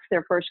where that's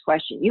their first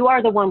question. You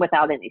are the one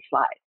without any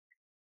slides.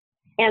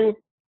 And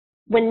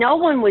when no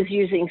one was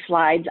using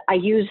slides, I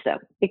used them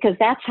because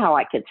that's how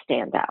I could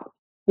stand out.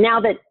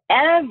 Now that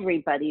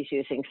everybody's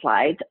using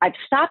slides, I've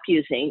stopped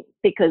using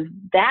because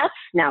that's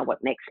now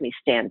what makes me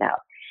stand out.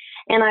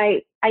 And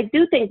I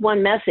do think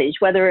one message,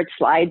 whether it's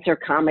slides or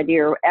comedy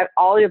or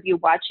all of you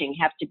watching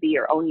have to be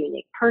your own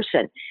unique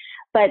person.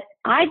 But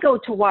I go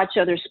to watch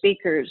other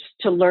speakers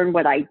to learn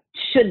what I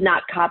should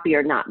not copy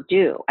or not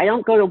do. I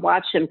don't go to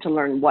watch them to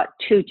learn what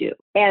to do.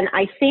 And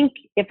I think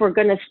if we're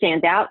going to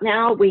stand out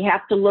now, we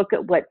have to look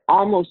at what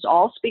almost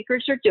all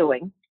speakers are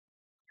doing,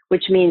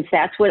 which means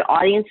that's what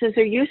audiences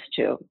are used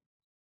to.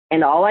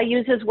 And all I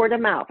use is word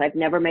of mouth. I've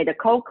never made a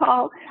cold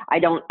call. I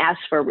don't ask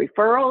for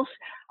referrals.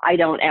 I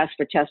don't ask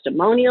for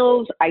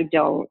testimonials. I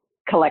don't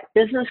collect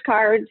business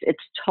cards.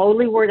 It's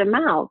totally word of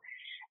mouth,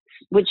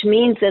 which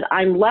means that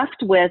I'm left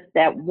with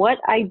that what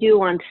I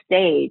do on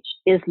stage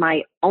is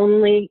my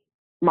only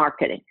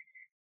marketing.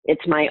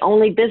 It's my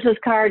only business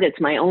card.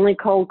 It's my only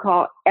cold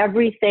call.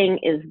 Everything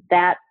is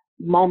that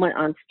moment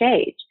on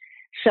stage.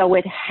 So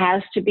it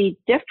has to be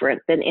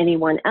different than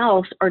anyone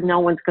else or no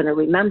one's going to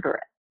remember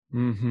it.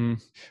 Mm-hmm.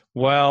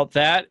 Well,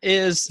 that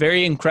is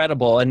very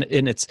incredible. And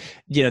it's,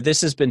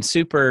 this has been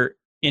super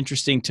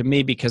interesting to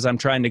me because I'm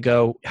trying to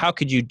go, how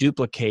could you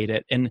duplicate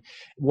it? And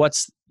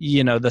what's,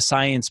 the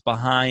science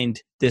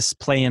behind this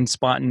planned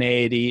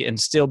spontaneity and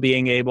still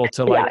being able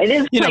to it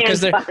is planned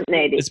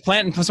spontaneity. It's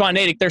planned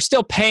spontaneity. They're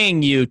still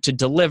paying you to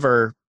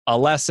deliver a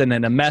lesson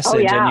and a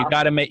message, and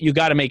you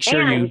got to make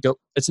sure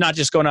it's not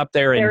just going up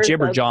there and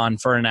jibber-jawing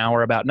for an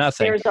hour about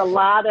nothing. There's a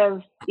lot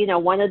of,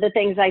 one of the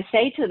things I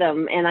say to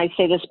them, and I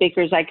say to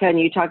speakers like, can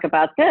you talk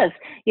about this?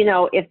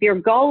 If your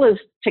goal is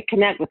to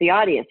connect with the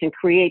audience and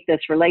create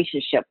this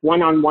relationship,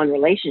 one-on-one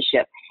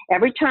relationship,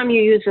 every time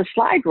you use a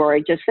slide,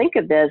 Rory, just think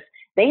of this,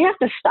 they have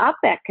to stop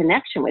that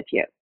connection with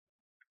you.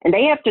 And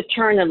they have to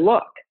turn and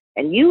look.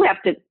 And you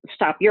have to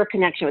stop your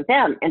connection with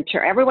them. And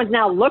everyone's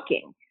now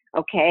looking.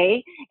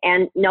 Okay.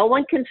 And no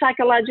one can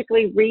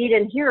psychologically read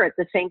and hear at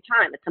the same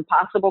time. It's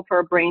impossible for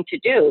a brain to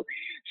do.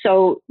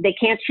 So they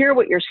can't hear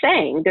what you're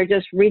saying. They're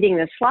just reading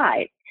the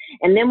slide.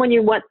 And then when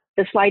you want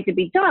the slide to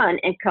be done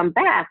and come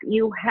back,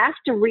 you have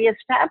to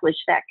reestablish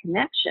that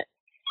connection.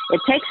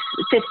 It takes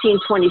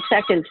 15, 20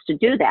 seconds to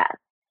do that.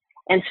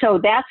 And so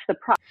that's the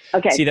problem.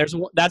 Okay. See,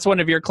 that's one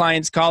of your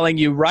clients calling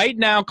you right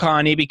now,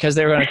 Connie, because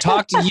they're going to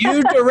talk to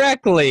you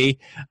directly.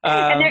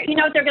 And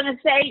what they're going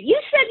to say? You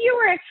said you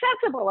were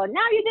accessible, and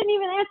now you didn't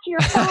even answer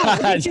your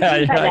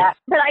phone. Right.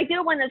 But I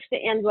do want us to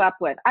end up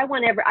with, I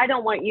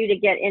don't want you to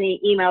get any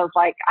emails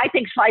like, I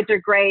think slides are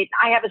great.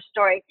 I have a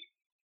story.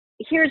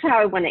 Here's how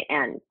I want to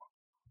end.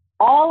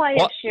 All I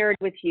have shared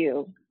with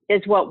you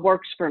is what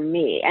works for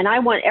me. And I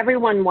want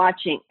everyone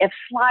watching, if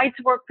slides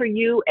work for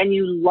you and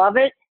you love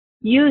it,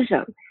 use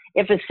them.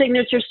 If a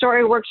signature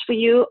story works for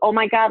you, oh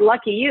my God,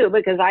 lucky you,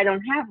 because I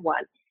don't have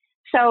one.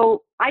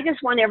 So I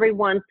just want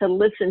everyone to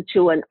listen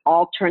to an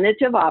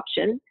alternative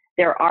option.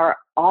 There are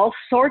all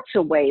sorts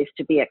of ways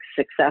to be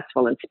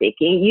successful in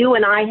speaking. You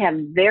and I have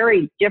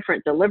very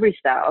different delivery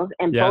styles,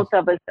 and both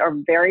of us are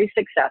very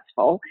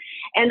successful.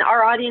 And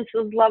our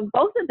audiences love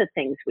both of the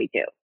things we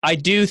do. I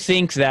do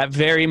think that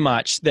very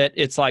much, that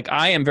it's like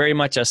I am very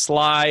much a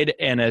slide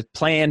and a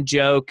planned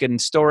joke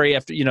and story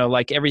after,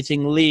 like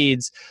everything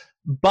leads.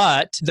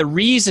 But the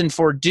reason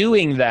for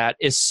doing that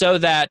is so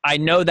that I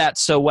know that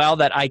so well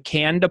that I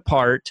can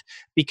depart,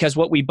 because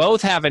what we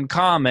both have in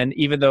common,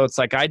 even though it's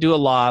like I do a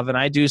lav and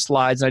I do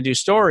slides and I do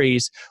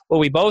stories,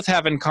 what we both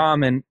have in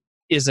common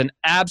is an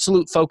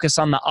absolute focus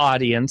on the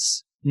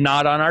audience,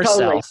 not on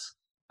ourselves.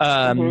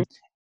 Totally.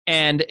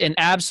 And an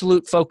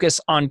absolute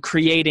focus on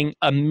creating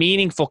a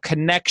meaningful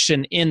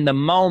connection in the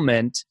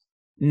moment,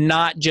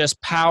 not just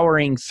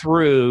powering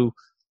through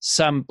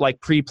some like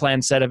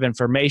pre-planned set of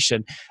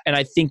information. And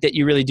I think that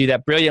you really do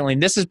that brilliantly.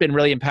 And this has been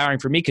really empowering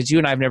for me, because you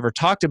and I have never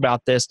talked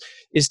about this,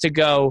 is to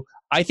go,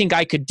 I think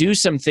I could do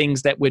some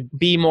things that would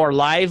be more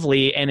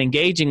lively and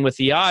engaging with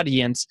the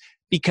audience,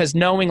 because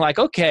knowing like,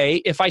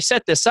 okay, if I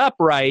set this up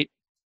right,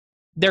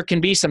 there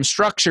can be some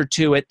structure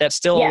to it that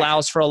still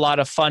allows for a lot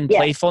of fun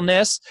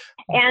playfulness.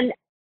 And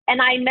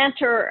I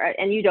mentor,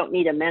 and you don't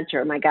need a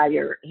mentor. My God,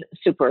 you're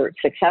super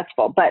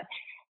successful. But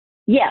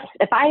yes,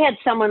 if I had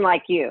someone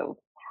like you,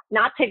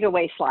 not take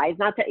away slides,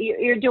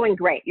 you're doing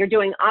great. You're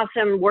doing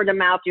awesome word of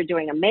mouth. You're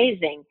doing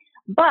amazing.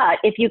 But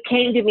if you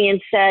came to me and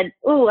said,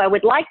 ooh, I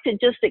would like to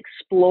just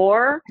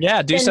explore.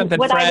 Yeah, do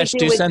something fresh,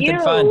 do something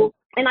fun.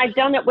 And I've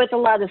done it with a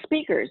lot of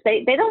speakers.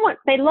 They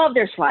love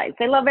their slides.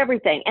 They love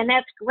everything. And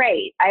that's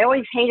great. I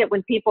always hate it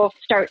when people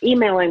start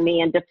emailing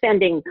me and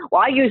defending,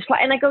 well, I use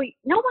slides. And I go,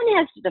 no one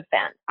has to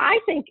defend. I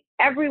think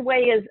every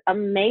way is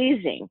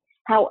amazing.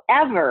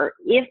 However,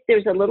 if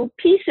there's a little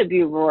piece of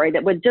you, Rory,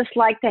 that would just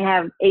like to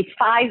have a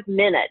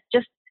 5-minute,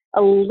 just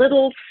a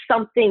little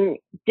something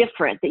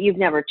different that you've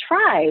never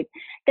tried,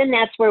 then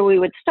that's where we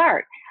would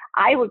start.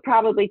 I would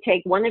probably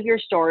take one of your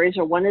stories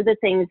or one of the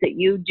things that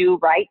you do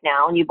right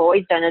now, and you've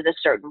always done it a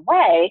certain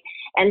way,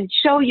 and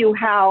show you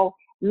how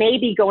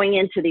maybe going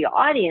into the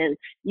audience,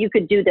 you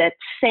could do that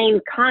same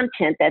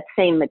content, that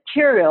same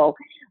material,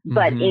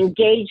 but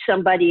engage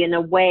somebody in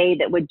a way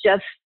that would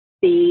just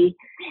be,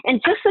 and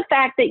just the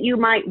fact that you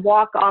might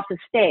walk off a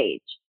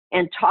stage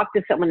and talk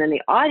to someone in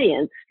the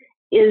audience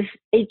is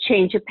a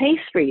change of pace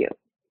for you.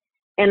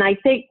 And I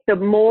think the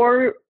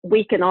more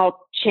we can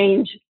all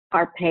change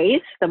our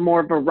pace, the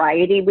more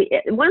variety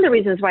one of the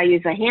reasons why I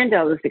use a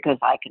handheld is because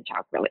I can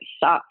talk really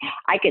soft.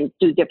 I can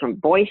do different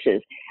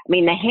voices. I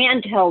mean, the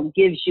handheld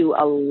gives you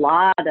a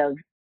lot of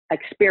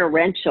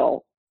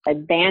experiential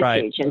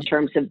advantage in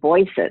terms of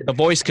voices. The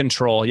voice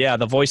control. Yeah.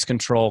 The voice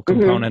control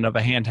component of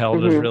a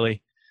handheld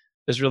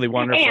is really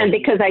wonderful. And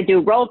because I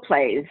do role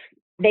plays,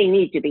 they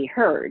need to be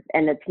heard,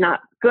 and it's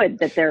not good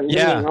that they're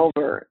leaning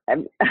over.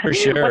 For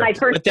sure. When I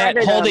first but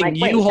that started,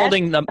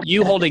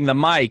 holding the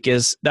mic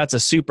that's a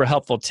super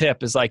helpful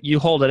tip. Is like you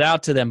hold it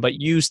out to them,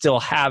 but you still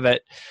have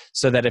it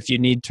so that if you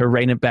need to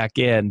rein it back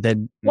in,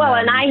 then. Well,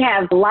 and I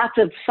have lots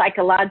of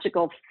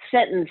psychological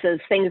sentences,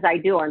 things I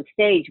do on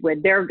stage where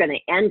they're going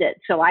to end it.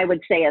 So I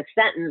would say a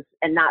sentence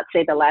and not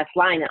say the last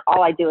line, and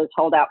all I do is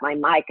hold out my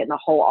mic, and the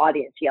whole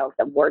audience yells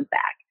the word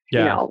back.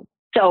 Yeah.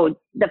 So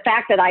the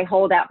fact that I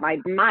hold out my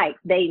mic,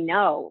 they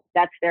know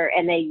that's there,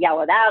 and they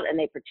yell it out and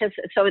they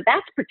participate. So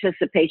that's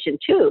participation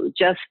too,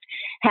 just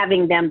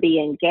having them be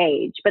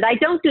engaged. But I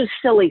don't do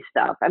silly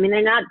stuff. I mean,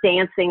 they're not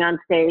dancing on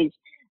stage.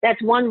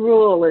 That's one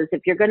rule, is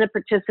if you're going to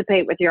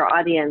participate with your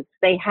audience,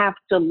 they have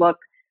to look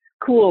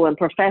cool and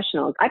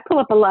professional. I pull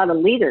up a lot of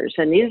leaders,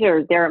 and these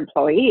are their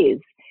employees,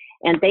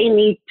 and they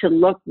need to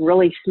look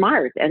really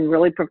smart and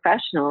really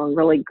professional and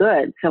really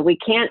good. So we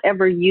can't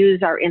ever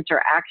use our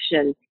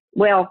interaction.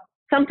 Well,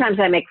 sometimes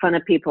I make fun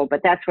of people,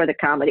 but that's where the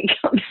comedy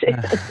comes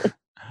in.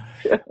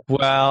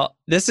 Well,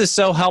 this is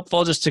so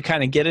helpful just to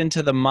kind of get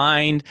into the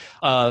mind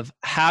of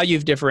how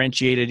you've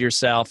differentiated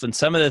yourself and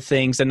some of the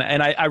things. And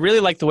I really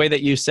like the way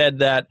that you said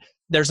that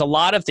there's a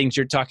lot of things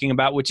you're talking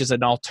about, which is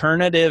an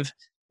alternative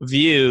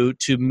view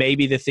to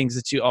maybe the things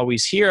that you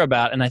always hear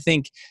about. And I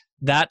think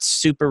that's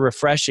super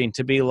refreshing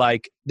to be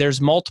like, there's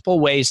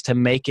multiple ways to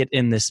make it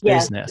in this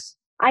business.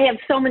 I have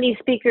so many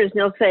speakers, and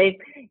they'll say,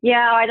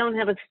 yeah, I don't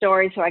have a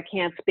story, so I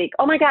can't speak.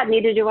 Oh my God,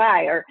 neither do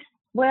I. Or,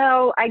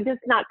 well, I'm just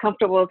not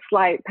comfortable with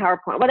slide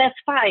PowerPoint. Well, that's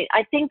fine.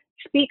 I think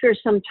speakers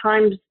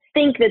sometimes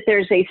think that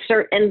there's a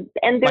certain,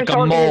 and there's like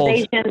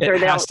organizations, mold. or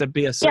it has to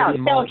be a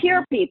certain they'll mold.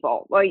 hear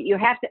people. Well, you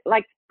have to,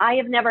 like, I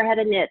have never had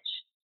a niche.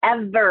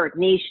 Ever,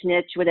 niche,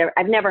 whatever.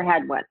 I've never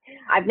had one.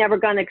 I've never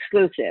gone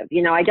exclusive.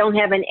 You know, I don't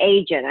have an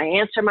agent. I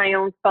answer my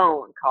own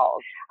phone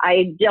calls.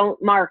 I don't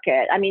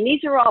market. I mean,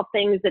 these are all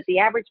things that the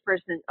average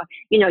person,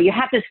 you know, you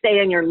have to stay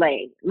in your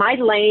lane. My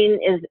lane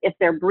is if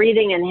they're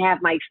breathing and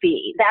have my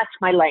feet. That's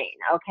my lane,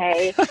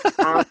 okay?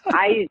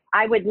 I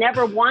would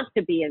never want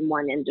to be in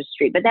one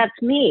industry, but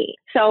that's me.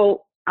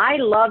 So I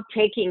love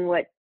taking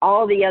what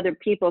all the other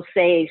people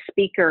say a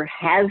speaker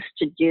has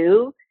to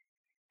do,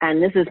 and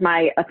this is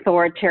my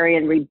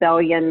authoritarian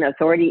rebellion,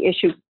 authority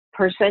issue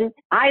person.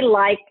 I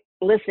like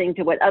listening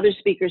to what other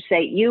speakers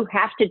say. You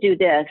have to do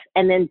this,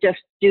 and then just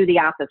do the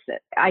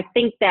opposite. I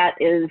think that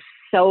is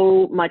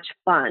so much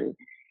fun,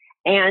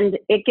 and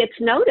it gets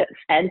noticed.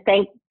 And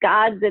thank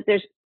God that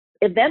there's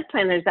event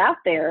planners out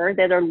there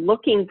that are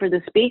looking for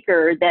the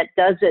speaker that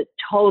does it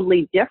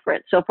totally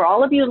different. So for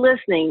all of you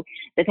listening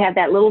that have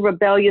that little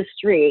rebellious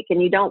streak,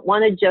 and you don't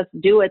want to just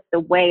do it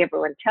the way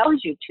everyone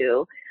tells you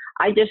to,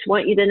 I just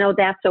want you to know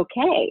that's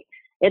okay.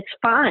 It's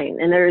fine.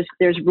 And there's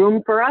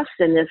room for us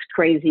in this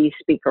crazy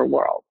speaker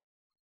world.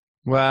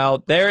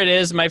 Well, there it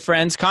is, my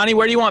friends. Connie,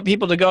 where do you want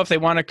people to go if they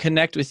want to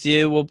connect with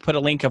you? We'll put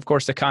a link, of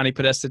course, to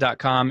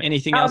ConniePodesta.com.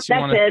 Anything else you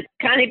want to... That's it.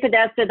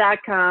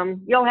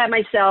 ConniePodesta.com. You'll have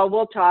my cell.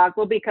 We'll talk.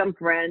 We'll become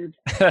friends.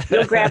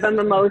 You'll grab a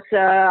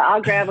mimosa.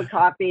 I'll grab a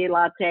coffee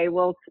latte.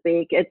 We'll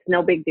speak. It's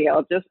no big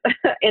deal. Just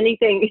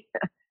anything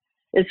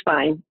is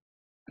fine.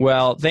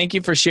 Well, thank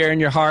you for sharing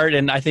your heart,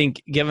 and I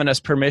think giving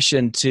us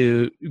permission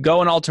to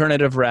go an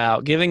alternative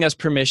route, giving us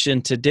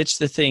permission to ditch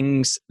the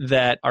things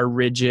that are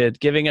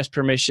rigid, giving us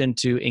permission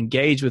to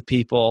engage with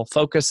people,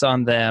 focus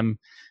on them,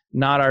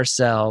 not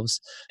ourselves,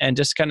 and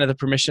just kind of the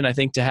permission, I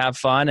think, to have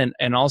fun,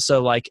 and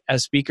also, like,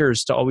 as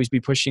speakers, to always be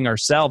pushing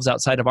ourselves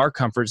outside of our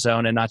comfort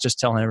zone and not just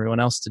telling everyone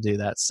else to do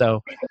that.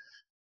 So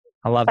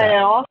I love that. But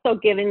also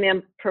giving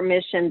them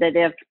permission that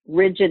if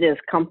rigid is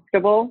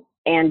comfortable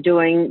and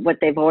doing what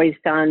they've always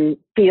done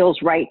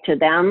feels right to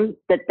them,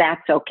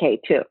 that's okay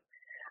too.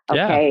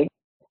 Okay. Yeah.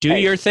 Do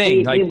your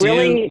thing. Do your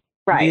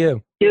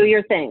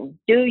thing.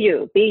 Do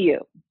you, be you.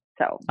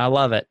 So I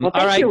love it. Well,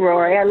 thank you,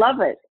 Rory. I love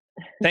it.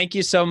 Thank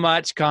you so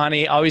much,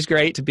 Connie. Always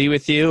great to be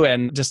with you,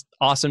 and just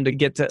awesome to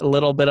get a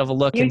little bit of a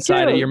look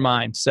inside of your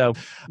mind. So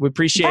we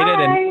appreciate it,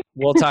 and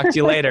we'll talk to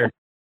you later.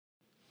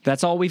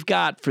 That's all we've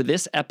got for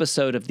this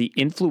episode of the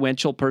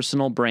Influential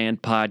Personal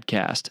Brand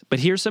Podcast. But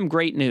here's some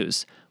great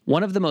news.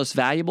 One of the most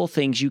valuable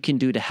things you can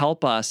do to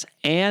help us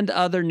and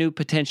other new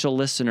potential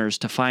listeners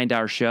to find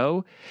our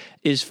show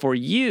is for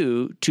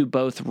you to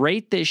both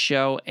rate this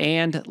show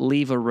and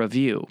leave a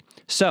review.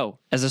 So,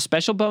 as a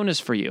special bonus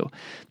for you,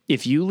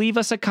 if you leave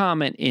us a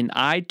comment in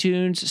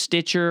iTunes,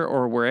 Stitcher,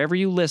 or wherever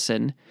you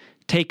listen,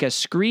 take a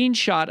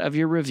screenshot of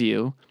your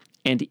review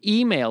and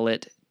email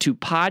it to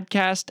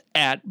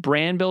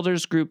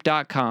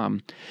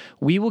podcast@brandbuildersgroup.com.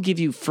 We will give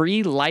you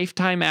free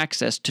lifetime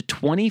access to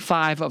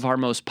 25 of our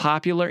most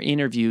popular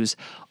interviews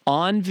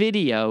on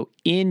video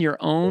in your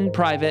own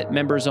private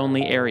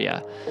members-only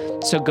area.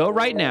 So go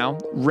right now,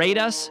 rate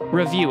us,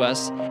 review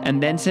us,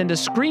 and then send a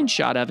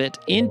screenshot of it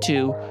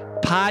into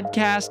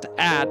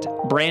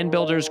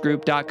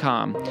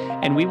podcast@brandbuildersgroup.com,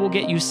 and we will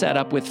get you set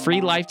up with free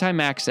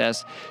lifetime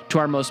access to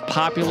our most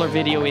popular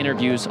video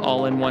interviews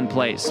all in one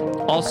place.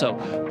 Also,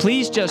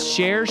 please just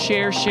share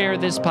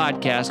this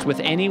podcast with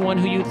anyone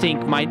who you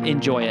think might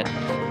enjoy it.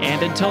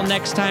 And until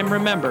next time,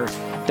 remember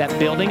that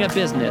building a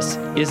business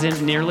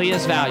isn't nearly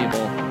as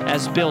valuable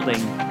as building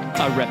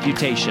a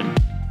reputation.